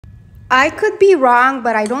I could be wrong,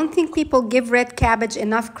 but I don't think people give red cabbage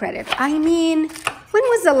enough credit. I mean, when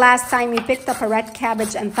was the last time you picked up a red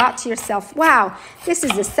cabbage and thought to yourself, wow, this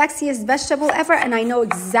is the sexiest vegetable ever and I know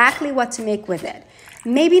exactly what to make with it?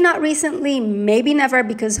 Maybe not recently, maybe never,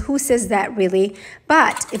 because who says that really?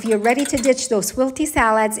 But if you're ready to ditch those wilty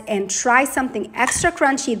salads and try something extra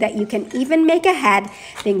crunchy that you can even make ahead,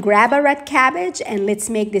 then grab a red cabbage and let's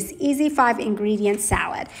make this easy 5-ingredient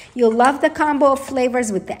salad. You'll love the combo of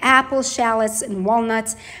flavors with the apples, shallots, and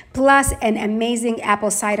walnuts, plus an amazing apple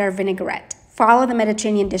cider vinaigrette. Follow the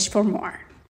Mediterranean dish for more.